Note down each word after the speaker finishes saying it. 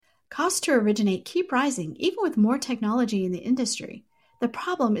Costs to originate keep rising, even with more technology in the industry. The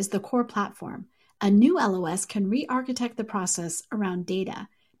problem is the core platform. A new LOS can re-architect the process around data,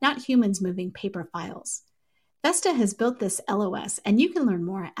 not humans moving paper files. Vesta has built this LOS, and you can learn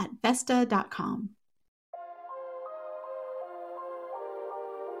more at Vesta.com.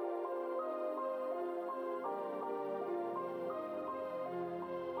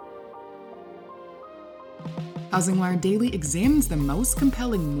 HousingWire Daily examines the most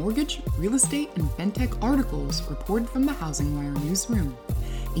compelling mortgage, real estate, and fintech articles reported from the HousingWire newsroom.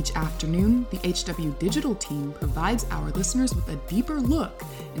 Each afternoon, the HW Digital team provides our listeners with a deeper look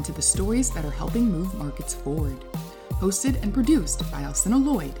into the stories that are helping move markets forward. Hosted and produced by Alcina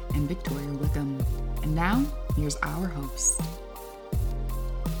Lloyd and Victoria Wickham. And now, here's our host.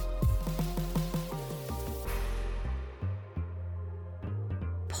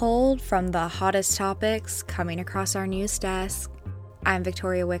 Pulled from the hottest topics coming across our news desk, I'm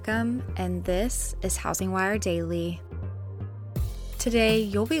Victoria Wickham, and this is HousingWire Daily. Today,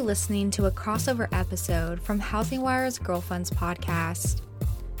 you'll be listening to a crossover episode from HousingWire's Girlfriends podcast.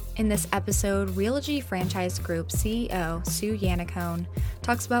 In this episode, Realogy Franchise Group CEO Sue Yannaccone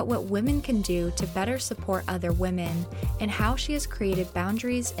talks about what women can do to better support other women and how she has created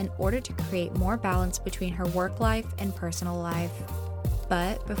boundaries in order to create more balance between her work life and personal life.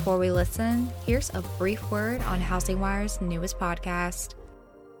 But before we listen, here's a brief word on HousingWire's newest podcast.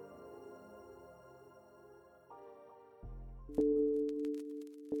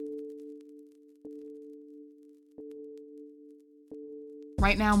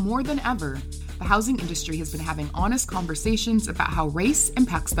 Right now, more than ever, the housing industry has been having honest conversations about how race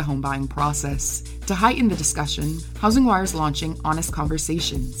impacts the home buying process. To heighten the discussion, HousingWire is launching Honest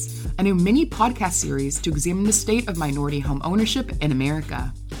Conversations, a new mini podcast series to examine the state of minority home ownership in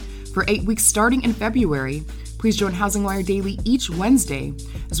America. For 8 weeks starting in February, please join HousingWire Daily each Wednesday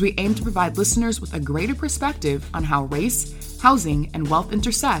as we aim to provide listeners with a greater perspective on how race, housing, and wealth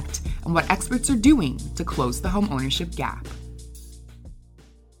intersect and what experts are doing to close the home ownership gap.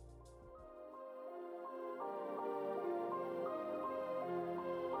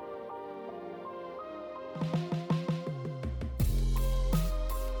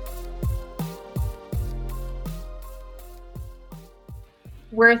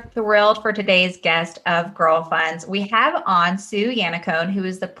 We're thrilled for today's guest of Girlfriends. We have on Sue Yannaccone, who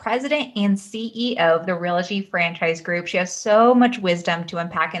is the president and CEO of the Realogy Franchise Group. She has so much wisdom to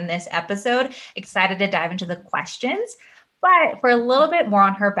unpack in this episode. Excited to dive into the questions. But for a little bit more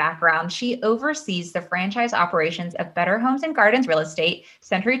on her background, she oversees the franchise operations of Better Homes and Gardens Real Estate,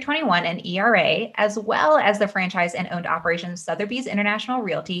 Century 21, and ERA, as well as the franchise and owned operations Sotheby's International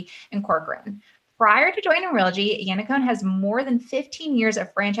Realty and Corcoran. Prior to joining Realogy, Yannaccone has more than 15 years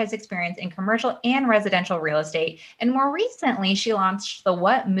of franchise experience in commercial and residential real estate. And more recently, she launched the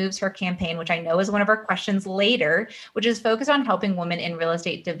What Moves Her campaign, which I know is one of our questions later, which is focused on helping women in real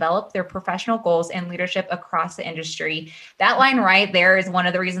estate develop their professional goals and leadership across the industry. That line right there is one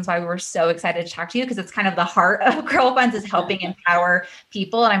of the reasons why we were so excited to talk to you, because it's kind of the heart of Girlfriends, is helping empower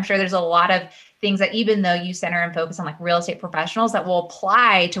people. And I'm sure there's a lot of things that, even though you center and focus on like real estate professionals, that will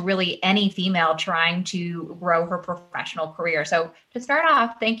apply to really any female trying to grow her professional career. So to start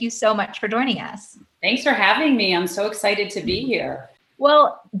off, thank you so much for joining us. Thanks for having me. I'm so excited to be here.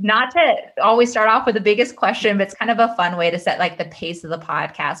 Well, not to always start off with the biggest question, but it's kind of a fun way to set like the pace of the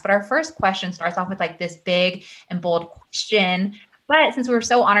podcast. But our first question starts off with like this big and bold question. But since we were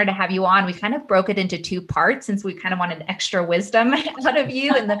so honored to have you on, we kind of broke it into two parts since we kind of wanted extra wisdom out of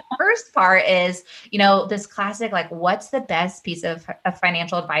you. And the first part is, this classic, like, what's the best piece of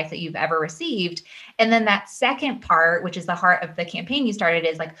financial advice that you've ever received? And then that second part, which is the heart of the campaign you started,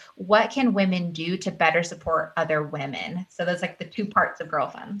 is like, what can women do to better support other women? So that's like the two parts of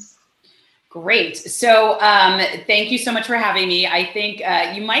Girlfriends. Great. So thank you so much for having me. I think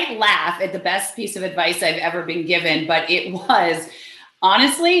you might laugh at the best piece of advice I've ever been given, but it was,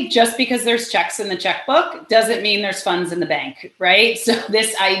 honestly, just because there's checks in the checkbook doesn't mean there's funds in the bank, right? So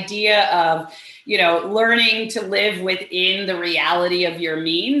this idea of, learning to live within the reality of your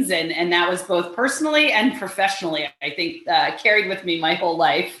means. And that was both personally and professionally, I think, carried with me my whole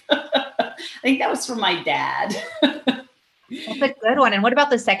life. I think that was from my dad. That's a good one. And what about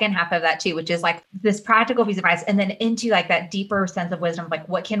the second half of that too, which is like this practical piece of advice, and then into like that deeper sense of wisdom, like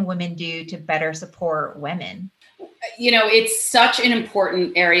what can women do to better support women? It's such an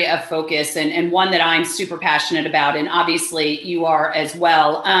important area of focus and one that I'm super passionate about. And obviously you are as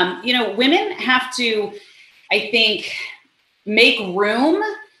well. Women have to, I think, make room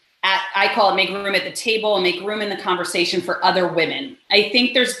I call it make room at the table and make room in the conversation for other women. I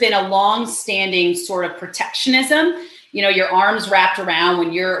think there's been a long-standing sort of protectionism your arms wrapped around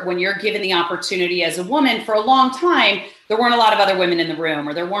when you're given the opportunity as a woman. For a long time, there weren't a lot of other women in the room,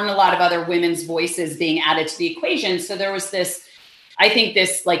 or there weren't a lot of other women's voices being added to the equation. So there was this, I think,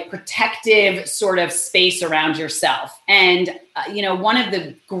 this like protective sort of space around yourself. And, one of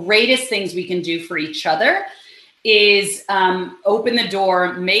the greatest things we can do for each other is open the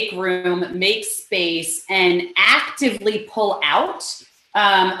door, make room, make space, and actively pull out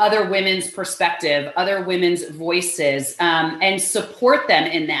other women's perspective, other women's voices, and support them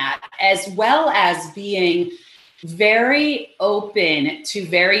in that, as well as being very open to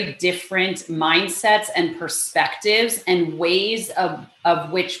very different mindsets and perspectives and ways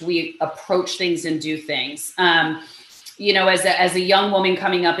of which we approach things and do things. As a young woman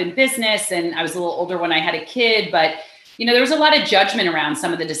coming up in business, and I was a little older when I had a kid, but there was a lot of judgment around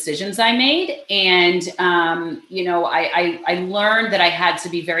some of the decisions I made. And, I learned that I had to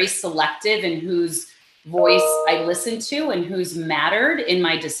be very selective in whose voice I listened to and who's mattered in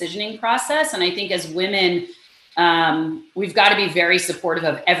my decisioning process. And I think as women, we've got to be very supportive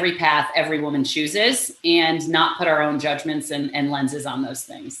of every path every woman chooses and not put our own judgments and lenses on those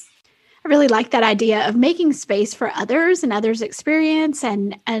things. I really like that idea of making space for others and others' experience.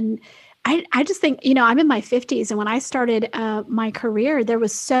 And I just think, I'm in my 50s. And when I started my career, there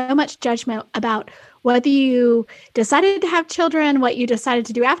was so much judgment about whether you decided to have children, what you decided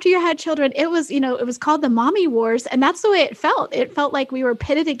to do after you had children. It was, it was called the mommy wars. And that's the way it felt. It felt like we were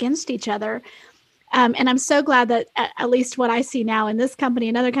pitted against each other. And I'm so glad that at least what I see now in this company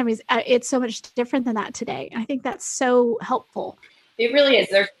and other companies, it's so much different than that today. And I think that's so helpful. It really is.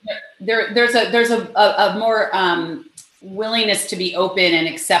 There's a more willingness to be open and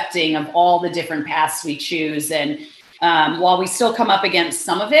accepting of all the different paths we choose. And while we still come up against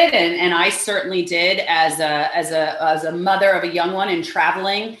some of it, and I certainly did as a mother of a young one and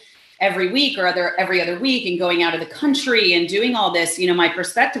traveling every week or every other week and going out of the country and doing all this, my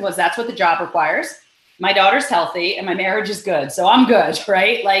perspective was that's what the job requires. My daughter's healthy and my marriage is good, so I'm good,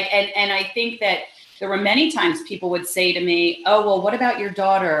 right? And I think that there were many times people would say to me, oh, well, what about your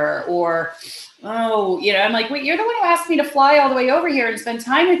daughter? Or, oh, I'm like, wait, you're the one who asked me to fly all the way over here and spend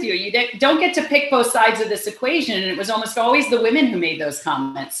time with you. You don't get to pick both sides of this equation. And it was almost always the women who made those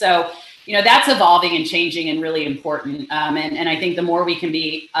comments. So, that's evolving and changing and really important. And I think the more we can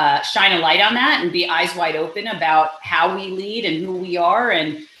be shine a light on that and be eyes wide open about how we lead and who we are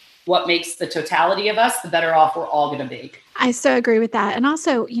and what makes the totality of us, the better off we're all going to be. I so agree with that. And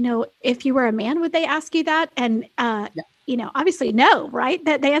also, if you were a man, would they ask you that? And, obviously no, right?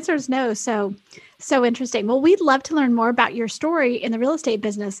 The answer is no. So interesting. Well, we'd love to learn more about your story in the real estate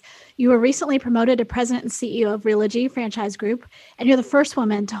business. You were recently promoted to president and CEO of Realogy Franchise Group, and you're the first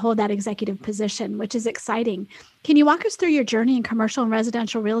woman to hold that executive position, which is exciting. Can you walk us through your journey in commercial and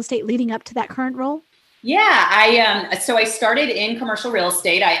residential real estate leading up to that current role? Yeah, so I started in commercial real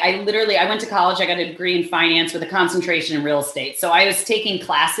estate. I went to college. I got a degree in finance with a concentration in real estate. So I was taking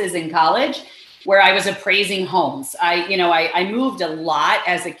classes in college where I was appraising homes. I moved a lot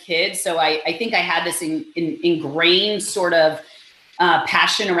as a kid. So I think I had this ingrained sort of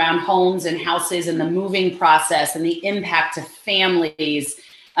passion around homes and houses and the moving process and the impact to families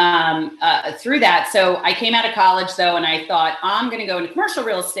through that. So I came out of college though, and I thought I'm going to go into commercial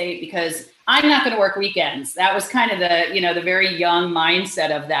real estate because I'm not going to work weekends. That was kind of the very young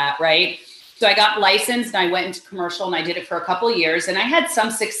mindset of that, right? So I got licensed and I went into commercial and I did it for a couple of years and I had some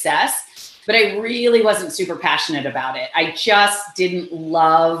success, but I really wasn't super passionate about it. I just didn't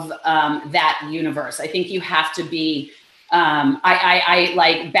love that universe. I think you have to be, I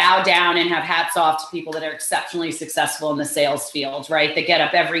like bow down and have hats off to people that are exceptionally successful in the sales field, right? They get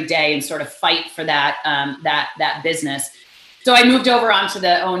up every day and sort of fight for that, that business. So I moved over onto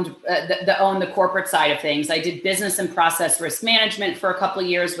the corporate side of things. I did business and process risk management for a couple of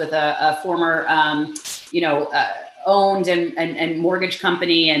years with a former, owned and mortgage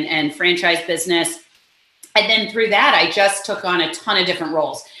company and franchise business. And then through that, I just took on a ton of different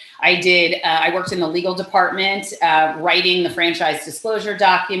roles. I worked in the legal department, writing the franchise disclosure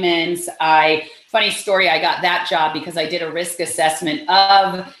documents. Funny story, I got that job because I did a risk assessment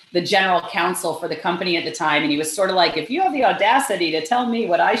of the general counsel for the company at the time. And he was sort of like, if you have the audacity to tell me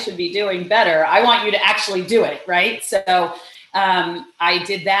what I should be doing better, I want you to actually do it, right? So I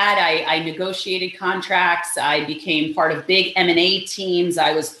did that. I negotiated contracts. I became part of big M&A teams.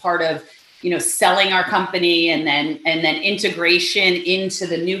 I was part of selling our company and then integration into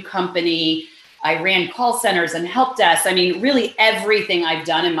the new company. I ran call centers and help desks. I mean, really everything I've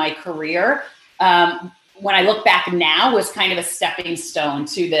done in my career, when I look back now, was kind of a stepping stone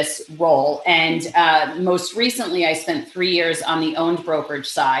to this role. And most recently, I spent 3 years on the owned brokerage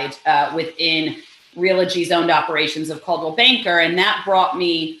side within Realogy's owned operations of Coldwell Banker. And that brought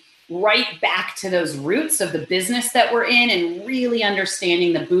me right back to those roots of the business that we're in and really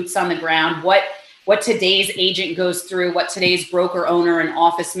understanding the boots on the ground, what today's agent goes through, what today's broker owner and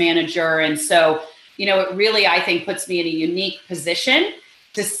office manager. And so, it really, I think, puts me in a unique position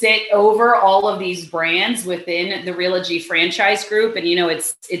to sit over all of these brands within the Realogy franchise group. And,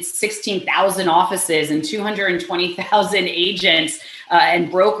 it's 16,000 offices and 220,000 agents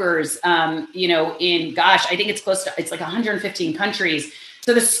and brokers, I think it's like 115 countries.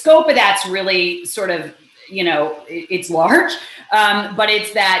 So the scope of that's really sort of, it's large, but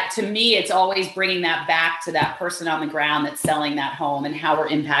it's that, to me, it's always bringing that back to that person on the ground that's selling that home and how we're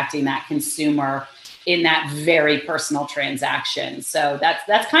impacting that consumer in that very personal transaction. So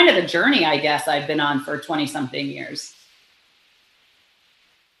that's kind of the journey, I guess, I've been on for 20 something years.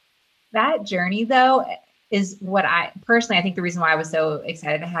 That journey, though, is what I think the reason why I was so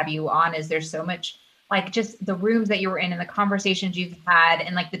excited to have you on is there's so much, like, just the rooms that you were in and the conversations you've had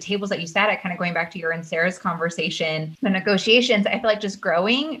and like the tables that you sat at, kind of going back to your and Sarah's conversation, the negotiations. I feel like just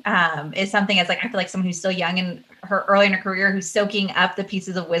growing is something as, like, I feel like someone who's still young and early in her career, who's soaking up the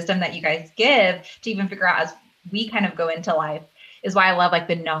pieces of wisdom that you guys give to even figure out as we kind of go into life, is why I love, like,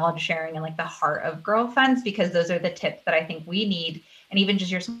 the knowledge sharing and, like, the heart of Girl Funds, because those are the tips that I think we need. And even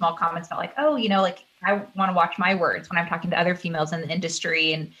just your small comments about, like, oh, like, I want to watch my words when I'm talking to other females in the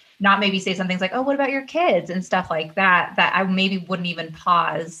industry and not maybe say some things like, oh, what about your kids and stuff like that, that I maybe wouldn't even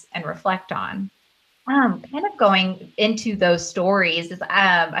pause and reflect on. Kind of going into those stories is,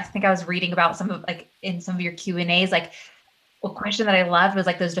 I think I was reading about some of, like, in some of your Q&As, like, a question that I loved was,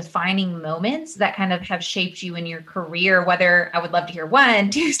 like, those defining moments that kind of have shaped you in your career, whether I would love to hear 1,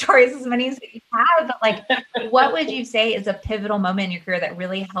 2 stories, as many as you have, but, like, what would you say is a pivotal moment in your career that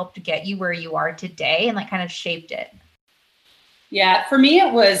really helped get you where you are today and, like, kind of shaped it? Yeah, for me,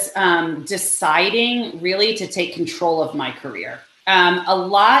 it was deciding really to take control of my career. A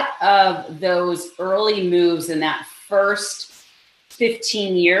lot of those early moves in that first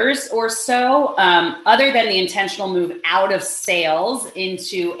 15 years or so, other than the intentional move out of sales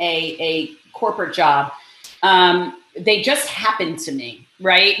into a corporate job, they just happened to me.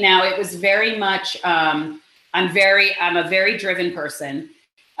 Right now, it was very much, I'm a very driven person.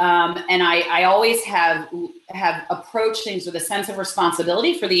 And I always have approached things with a sense of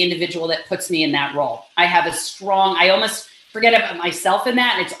responsibility for the individual that puts me in that role. I almost forget about myself in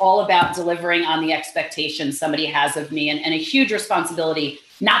that. And it's all about delivering on the expectations somebody has of me, and a huge responsibility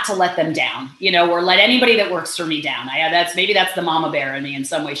not to let them down, or let anybody that works for me down. That's the mama bear in me in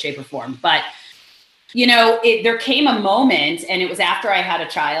some way, shape, or form. But, there came a moment, and it was after I had a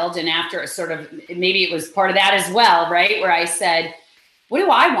child, and after maybe it was part of that as well, right? Where I said, what do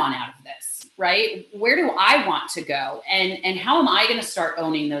I want out of this, right? Where do I want to go? And how am I going to start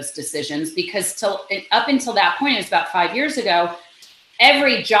owning those decisions? Because up until that point, it was about 5 years ago,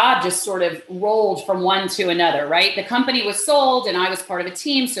 every job just sort of rolled from one to another, right? The company was sold and I was part of a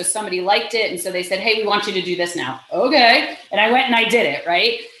team. So somebody liked it. And so they said, hey, we want you to do this now. Okay. And I went and I did it,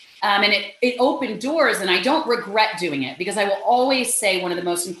 right? And it opened doors, and I don't regret doing it, because I will always say one of the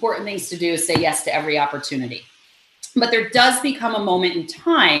most important things to do is say yes to every opportunity. But there does become a moment in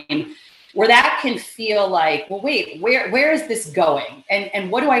time where that can feel like, well, wait, where is this going?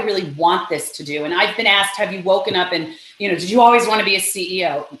 And what do I really want this to do? And I've been asked, have you woken up and, did you always want to be a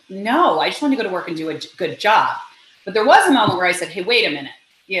CEO? No, I just wanted to go to work and do a good job. But there was a moment where I said, hey, wait a minute.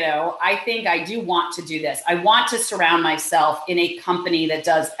 I think I do want to do this. I want to surround myself in a company that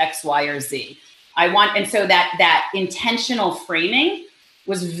does X, Y, or Z. And so that intentional framing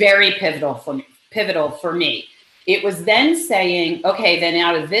was very pivotal for me. It was then saying, okay, then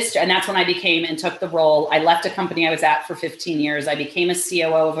out of this, and that's when I became and took the role. I left a company I was at for 15 years. I became a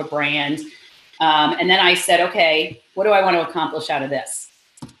COO of a brand. And then I said, okay, what do I want to accomplish out of this?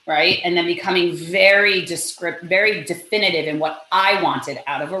 Right. And then becoming very very definitive in what I wanted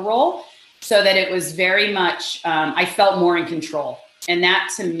out of a role, so that it was very much, I felt more in control. And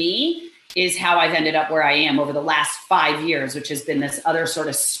that, to me, is how I've ended up where I am over the last 5 years, which has been this other sort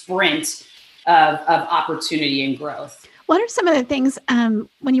of sprint of opportunity and growth. What are some of the things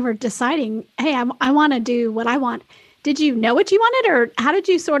when you were deciding, hey, I want to do what I want? Did you know what you wanted, or how did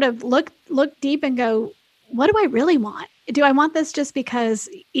you sort of look deep and go, what do I really want? Do I want this just because,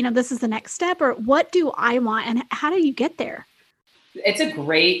 this is the next step, or what do I want, and how do you get there? It's a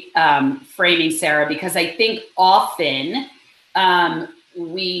great framing, Sarah, because I think often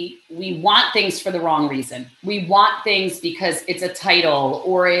we want things for the wrong reason. We want things because it's a title,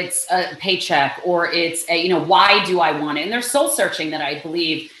 or it's a paycheck, or it's why do I want it? And there's soul searching that I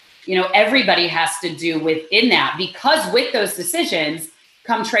believe, everybody has to do within that, because with those decisions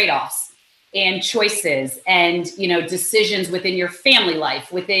come trade-offs. and choices and, decisions within your family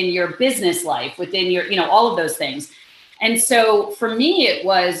life, within your business life, within your, all of those things. And so for me, it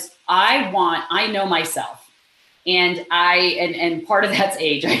was, I know myself. And and part of that's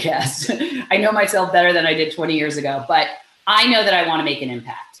age, I guess. I know myself better than I did 20 years ago, but I know that I want to make an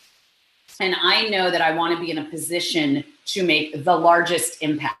impact. And I know that I want to be in a position to make the largest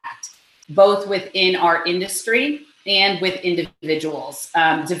impact, both within our industry and with individuals,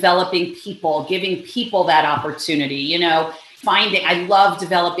 developing people, giving people that opportunity, I love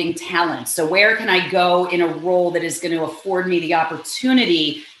developing talent. So where can I go in a role that is going to afford me the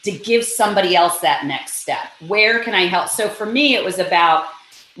opportunity to give somebody else that next step? Where can I help? So for me, it was about,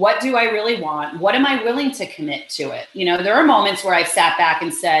 what do I really want? What am I willing to commit to it? There are moments where I've sat back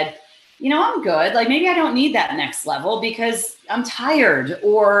and said, I'm good. Like maybe I don't need that next level because I'm tired,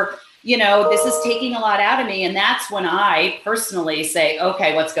 or, this is taking a lot out of me. And that's when I personally say,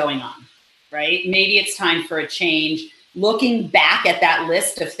 okay, what's going on? Right? Maybe it's time for a change. Looking back at that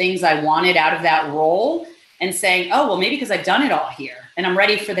list of things I wanted out of that role and saying, oh, well, maybe because I've done it all here and I'm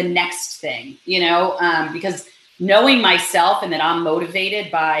ready for the next thing, because knowing myself and that I'm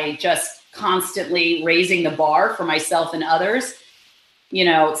motivated by just constantly raising the bar for myself and others,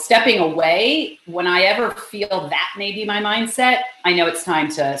 stepping away, when I ever feel that may be my mindset, I know it's time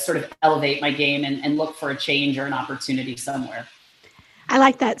to sort of elevate my game and look for a change or an opportunity somewhere. I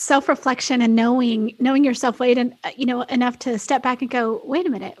like that self-reflection and knowing yourself enough to step back and go, wait a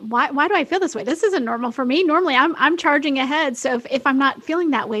minute, why do I feel this way? This isn't normal for me. Normally I'm charging ahead. So if I'm not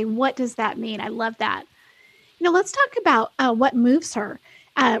feeling that way, what does that mean? I love that. Let's talk about what moves her.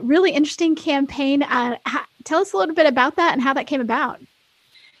 Really interesting campaign. Tell us a little bit about that and how that came about.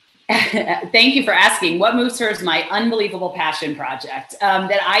 Thank you for asking. What Moves Her is my unbelievable passion project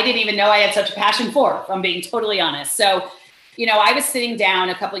that I didn't even know I had such a passion for, if I'm being totally honest. So, I was sitting down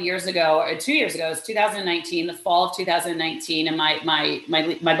a couple of years ago, or 2 years ago, it was 2019, the fall of 2019. And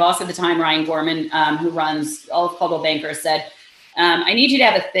my boss at the time, Ryan Gorman, who runs all of Coldwell Banker, said, I need you to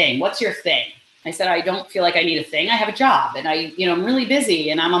have a thing. What's your thing? I said, I don't feel like I need a thing. I have a job and I'm really busy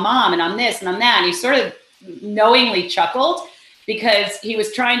and I'm a mom and I'm this and I'm that. And he sort of knowingly chuckled because he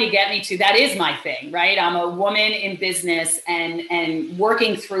was trying to get me to, that is my thing, right? I'm a woman in business and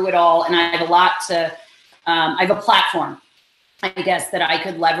working through it all. And I have I have a platform, I guess, that I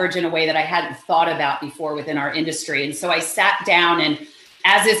could leverage in a way that I hadn't thought about before within our industry. And so I sat down and,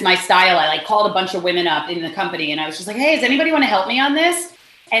 as is my style, I called a bunch of women up in the company and I was just like, hey, does anybody want to help me on this?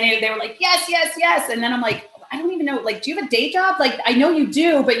 And they were like, yes, yes, yes. And then I'm like, I don't even know, do you have a day job? I know you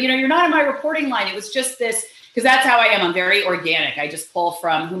do, but you're not in my reporting line. It was just this, because that's how I am. I'm very organic. I just pull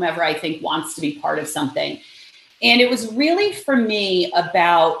from whomever I think wants to be part of something. And it was really for me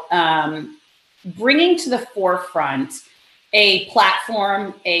about bringing to the forefront a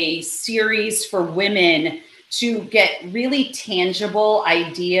platform, a series for women to get really tangible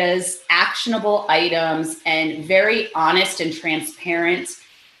ideas, actionable items, and very honest and transparent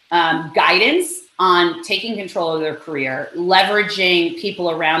guidance on taking control of their career, leveraging people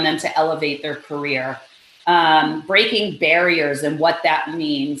around them to elevate their career, breaking barriers and what that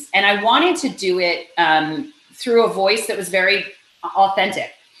means. And I wanted to do it through a voice that was very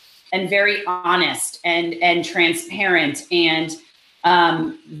authentic and very honest and transparent. And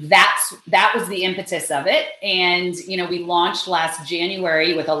that was the impetus of it. And, we launched last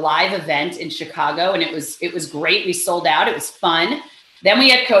January with a live event in Chicago, and it was great. We sold out. It was fun. Then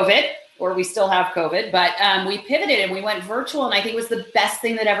we had COVID, or we still have COVID, but we pivoted and we went virtual. And I think it was the best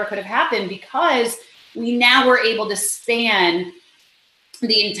thing that ever could have happened, because we now were able to span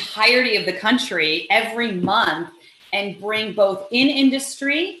the entirety of the country every month and bring both in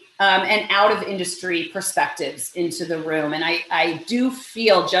industry and out of industry perspectives into the room. And I do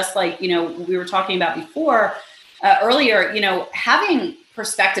feel, just like, we were talking about before, earlier, having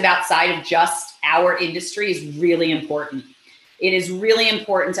perspective outside of just our industry is really important. It is really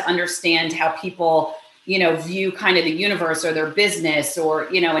important to understand how people, view kind of the universe or their business,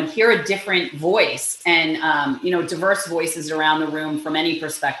 or, and hear a different voice. And, diverse voices around the room from any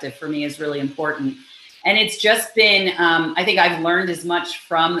perspective for me is really important. And it's just been, I think I've learned as much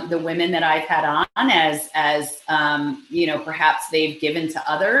from the women that I've had on as perhaps they've given to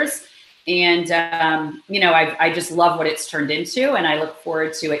others. And, I just love what it's turned into, and I look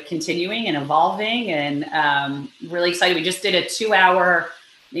forward to it continuing and evolving, and really excited. We just did a 2-hour,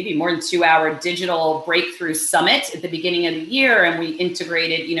 maybe more than 2-hour digital breakthrough summit at the beginning of the year. And we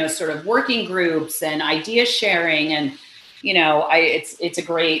integrated, sort of working groups and idea sharing, and it's a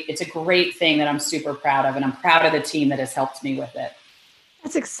great thing that I'm super proud of, and I'm proud of the team that has helped me with it.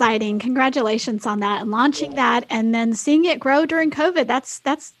 That's exciting. Congratulations on that, and launching that, and then seeing it grow during COVID.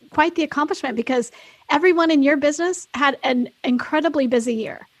 That's quite the accomplishment because everyone in your business had an incredibly busy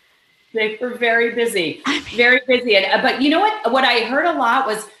year. They were very busy, very busy. But you know what I heard a lot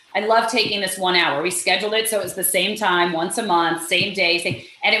was, I love taking this 1 hour. We scheduled it so it was the same time, once a month, same day.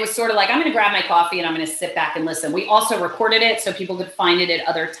 And it was sort of like, I'm going to grab my coffee and I'm going to sit back and listen. We also recorded it so people could find it at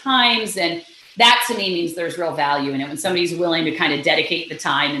other times. And that to me means there's real value in it. When somebody's willing to kind of dedicate the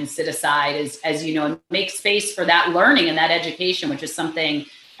time and sit aside, as you know, and make space for that learning and that education, which is something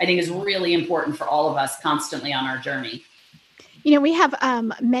I think is really important for all of us constantly on our journey. You know, we have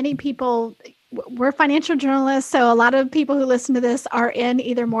many people. We're financial journalists, so a lot of people who listen to this are in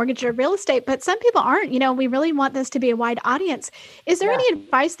either mortgage or real estate, but some people aren't. You know, we really want this to be a wide audience. Is there any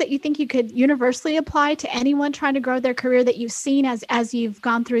advice that you think you could universally apply to anyone trying to grow their career that you've seen as you've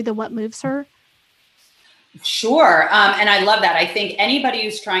gone through the What Moves Her? Sure. And I love that. I think anybody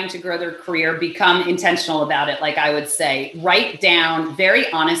who's trying to grow their career, become intentional about it. Like I would say, write down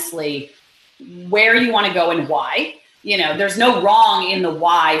very honestly where you want to go and why. You know, there's no wrong in the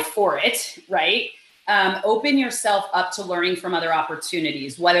why for it, right? Open yourself up to learning from other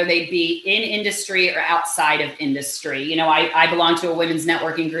opportunities, whether they be in industry or outside of industry. You know, I belong to a women's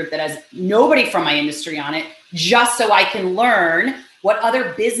networking group that has nobody from my industry on it, just so I can learn what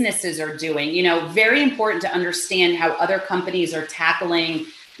other businesses are doing. You know, very important to understand how other companies are tackling,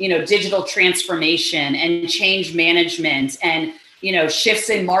 you know, digital transformation and change management and, you know, shifts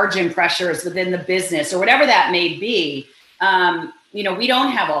in margin pressures within the business or whatever that may be. You know, we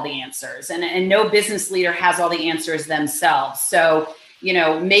don't have all the answers and no business leader has all the answers themselves. So, you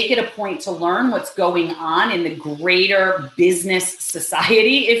know, make it a point to learn what's going on in the greater business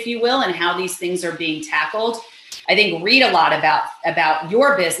society, if you will, and how these things are being tackled. I think read a lot about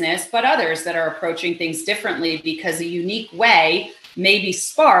your business, but others that are approaching things differently, because a unique way may be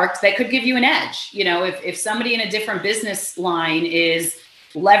sparked that could give you an edge. You know, if somebody in a different business line is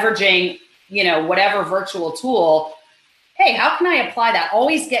leveraging, you know, whatever virtual tool, hey, how can I apply that?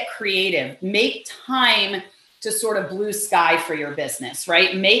 Always get creative. Make time to sort of blue sky for your business,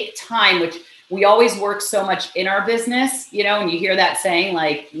 right? Make time, which we always work so much in our business, you know, and you hear that saying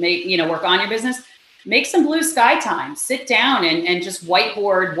like, make, you know, work on your business. Make some blue sky time, sit down and just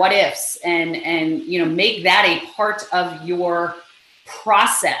whiteboard what ifs and, you know, make that a part of your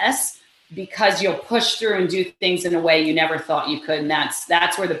process, because you'll push through and do things in a way you never thought you could. And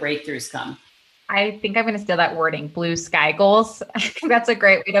that's where the breakthroughs come. I think I'm going to steal that wording, blue sky goals. I think that's a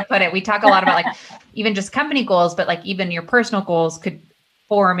great way to put it. We talk a lot about like even just company goals, but like even your personal goals could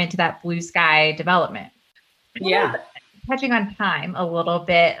form into that blue sky development. Yeah. Touching on time a little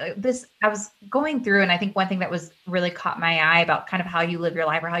bit, I was going through, and I think one thing that was really caught my eye about kind of how you live your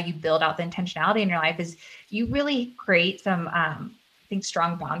life or how you build out the intentionality in your life is you really create some, I think,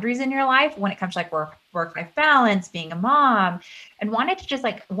 strong boundaries in your life when it comes to like work-life balance, being a mom, and wanted to just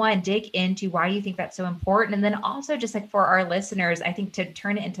like dig into why you think that's so important. And then also just like for our listeners, I think to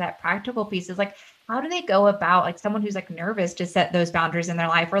turn it into that practical piece is like, how do they go about like someone who's like nervous to set those boundaries in their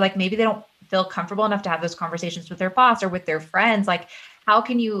life, or like maybe they don't feel comfortable enough to have those conversations with their boss or with their friends? Like, how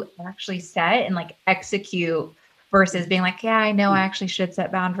can you actually set and like execute versus being like, yeah, I know I actually should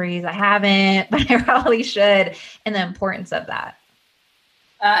set boundaries. I haven't, but I probably should. And the importance of that.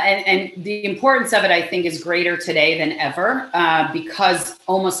 And the importance of it, I think, is greater today than ever because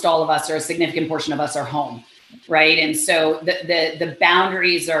almost all of us, or a significant portion of us, are home, right? And so the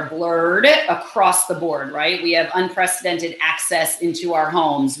boundaries are blurred across the board, right? We have unprecedented access into our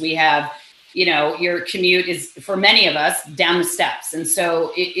homes. We have, you know, your commute is, for many of us, down the steps. And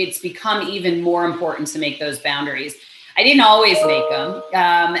so it's become even more important to make those boundaries. I didn't always make them.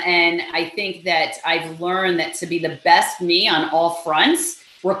 And I think that I've learned that to be the best me on all fronts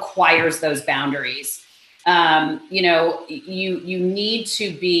requires those boundaries. You know, you need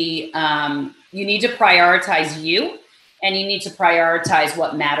to be, you need to prioritize you, and you need to prioritize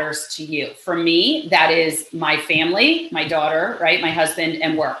what matters to you. For me, that is my family, my daughter, right? My husband,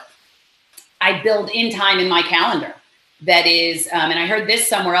 and work. I build in time in my calendar. That is, and I heard this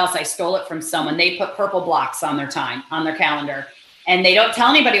somewhere else. I stole it from someone. They put purple blocks on their time, on their calendar, and they don't tell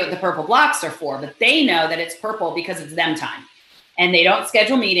anybody what the purple blocks are for, but they know that it's purple because it's them time. And they don't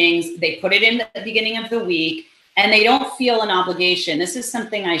schedule meetings. They put it in the beginning of the week, and they don't feel an obligation. This is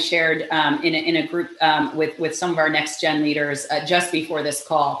something I shared in a group with some of our next gen leaders just before this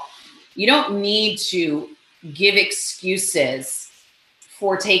call. You don't need to give excuses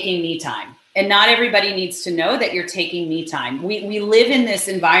for taking me time. And not everybody needs to know that you're taking me time. We live in this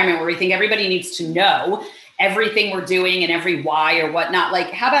environment where we think everybody needs to know everything we're doing and every why or whatnot.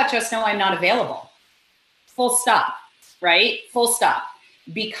 Like, how about just know I'm not available? Full stop, right? Full stop.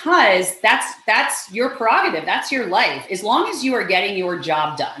 because that's your prerogative. That's your life. As long as you are getting your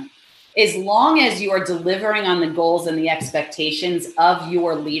job done, as long as you are delivering on the goals and the expectations of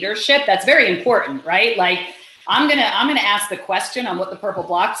your leadership, that's very important, right? Like I'm gonna ask the question on what the purple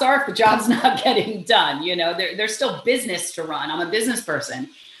blocks are if the job's not getting done. There's still business to run. I'm a business person.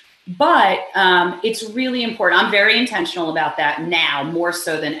 But it's really important. I'm very intentional about that now, more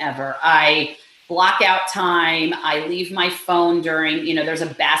so than ever. I block out time. I leave my phone during, there's a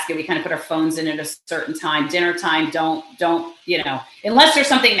basket. We kind of put our phones in at a certain time. Dinner time, don't, unless there's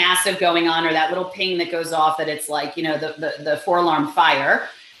something massive going on or that little ping that goes off that it's like, the 4-alarm fire.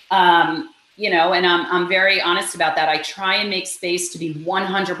 And I'm very honest about that. I try and make space to be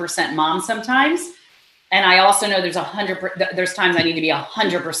 100% mom sometimes. And I also know there's times I need to be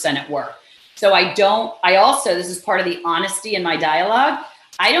 100% at work. So this is part of the honesty in my dialogue.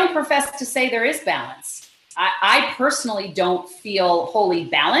 I don't profess to say there is balance. I personally don't feel wholly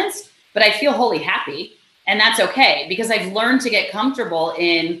balanced, but I feel wholly happy. And that's okay, because I've learned to get comfortable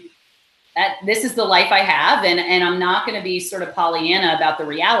in that this is the life I have. And I'm not going to be sort of Pollyanna about the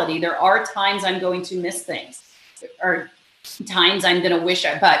reality. There are times I'm going to miss things, or times I'm going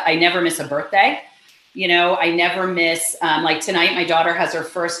to but I never miss a birthday. I never miss, like tonight, my daughter has her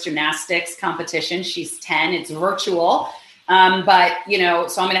first gymnastics competition. She's 10, it's virtual. So I'm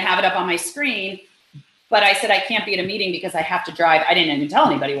going to have it up on my screen, but I said, I can't be at a meeting because I have to drive. I didn't even tell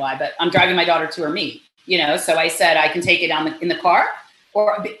anybody why, but I'm driving my daughter to her meet, so I said, I can take it in the car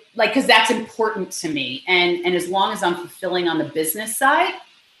or like, cause that's important to me. And as long as I'm fulfilling on the business side,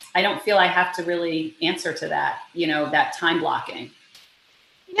 I don't feel I have to really answer to that, that time blocking.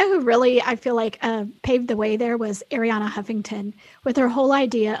 Who really, I feel like, paved the way there was Arianna Huffington with her whole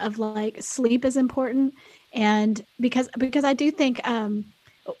idea of like sleep is important. And because I do think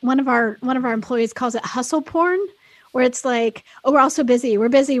one of our employees calls it hustle porn, where it's like, oh, we're all so busy. We're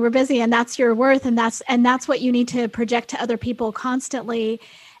busy. And that's your worth. And that's what you need to project to other people constantly.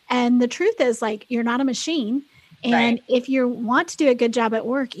 And the truth is, like, you're not a machine. And right. If you want to do a good job at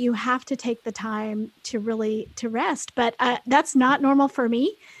work, you have to take the time to rest. But that's not normal for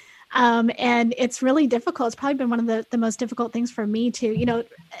me. And it's really difficult. It's probably been one of the most difficult things for me to,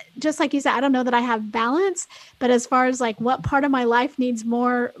 just like you said, I don't know that I have balance, but as far as like what part of my life needs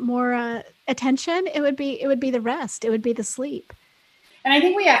more attention, it would be the rest. It would be the sleep. And I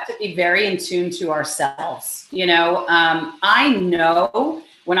think we have to be very in tune to ourselves. I know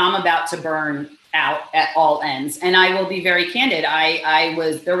when I'm about to burn out at all ends. And I will be very candid.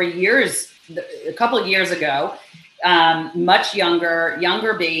 There were years, a couple of years ago, much younger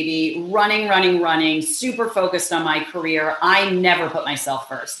baby, running, super focused on my career. I never put myself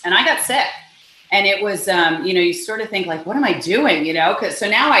first, and I got sick. And it was, you sort of think like, what am I doing? So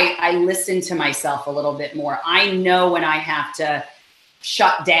now I listen to myself a little bit more. I know when I have to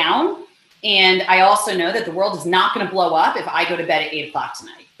shut down. And I also know that the world is not going to blow up if I go to bed at 8:00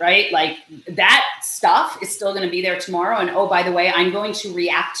 tonight. Right? Like that stuff is still going to be there tomorrow. And oh, by the way, I'm going to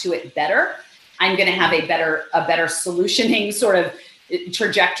react to it better. I'm going to have a better solutioning sort of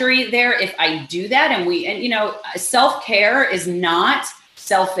trajectory there if I do that. And self-care is not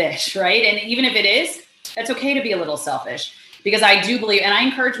selfish, right? And even if it is, that's okay to be a little selfish, because I do believe, and I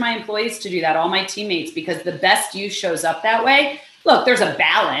encourage my employees to do that, all my teammates, because the best you shows up that way. Look, there's a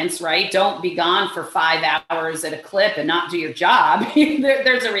balance, right? Don't be gone for 5 hours at a clip and not do your job.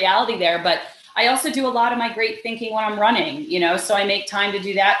 There's a reality there. But I also do a lot of my great thinking when I'm running, so I make time to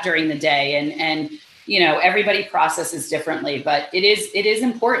do that during the day. And everybody processes differently, but it is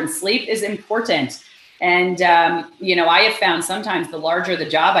important. Sleep is important. And, I have found sometimes the larger the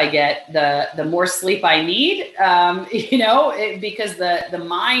job I get, the more sleep I need, because the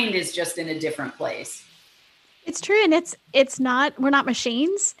mind is just in a different place. It's true. And we're not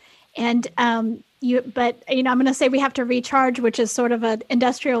machines. And, I'm going to say we have to recharge, which is sort of an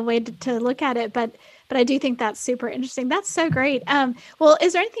industrial way to look at it. But I do think that's super interesting. That's so great. Well,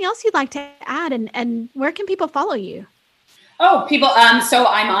 is there anything else you'd like to add, and where can people follow you? Oh, people. So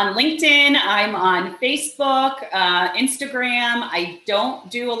I'm on LinkedIn. I'm on Facebook, Instagram. I don't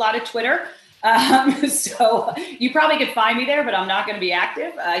do a lot of Twitter. So you probably could find me there, but I'm not going to be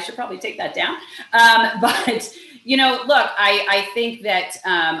active. I should probably take that down. But look, I think that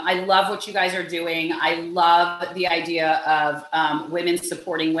I love what you guys are doing. I love the idea of women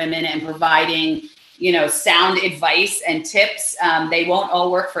supporting women and providing, sound advice and tips. They won't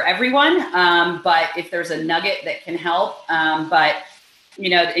all work for everyone, but if there's a nugget that can help,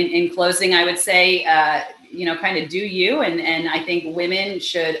 in closing, I would say, kind of do you. And I think women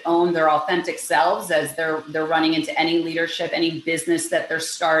should own their authentic selves as they're running into any leadership, any business that they're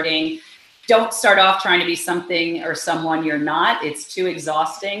starting. don't start off trying to be something or someone you're not. It's too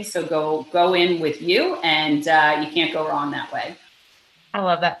exhausting. So go in with you, and you can't go wrong that way. I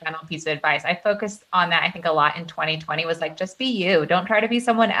love that final piece of advice. I focused on that, I think, a lot in 2020 was like, just be you. Don't try to be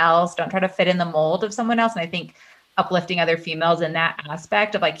someone else. Don't try to fit in the mold of someone else. And I think uplifting other females in that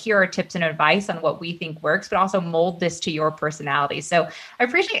aspect of like, here are tips and advice on what we think works, but also mold this to your personality. So I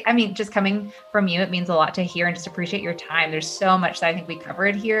appreciate, just coming from you, it means a lot to hear, and just appreciate your time. There's so much that I think we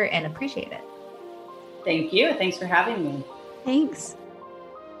covered here, and appreciate it. Thank you. Thanks for having me. Thanks.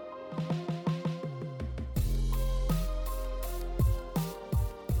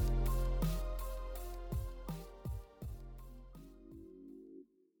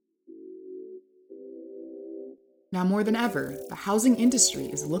 Now more than ever, the housing industry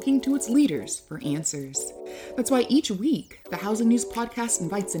is looking to its leaders for answers. That's why each week, the Housing News Podcast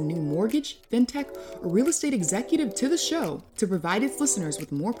invites a new mortgage, fintech, or real estate executive to the show to provide its listeners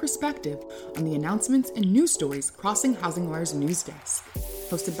with more perspective on the announcements and news stories crossing Housing Wire's news desk.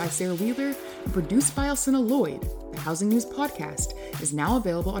 Hosted by Sarah Wheeler and produced by Alcina Lloyd, the Housing News Podcast is now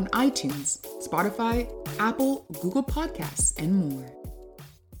available on iTunes, Spotify, Apple, Google Podcasts, and more.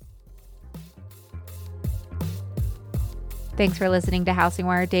 Thanks for listening to Housing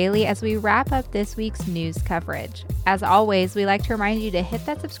Wire Daily as we wrap up this week's news coverage. As always, we like to remind you to hit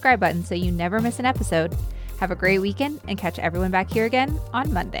that subscribe button so you never miss an episode. Have a great weekend and catch everyone back here again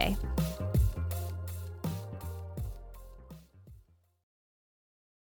on Monday.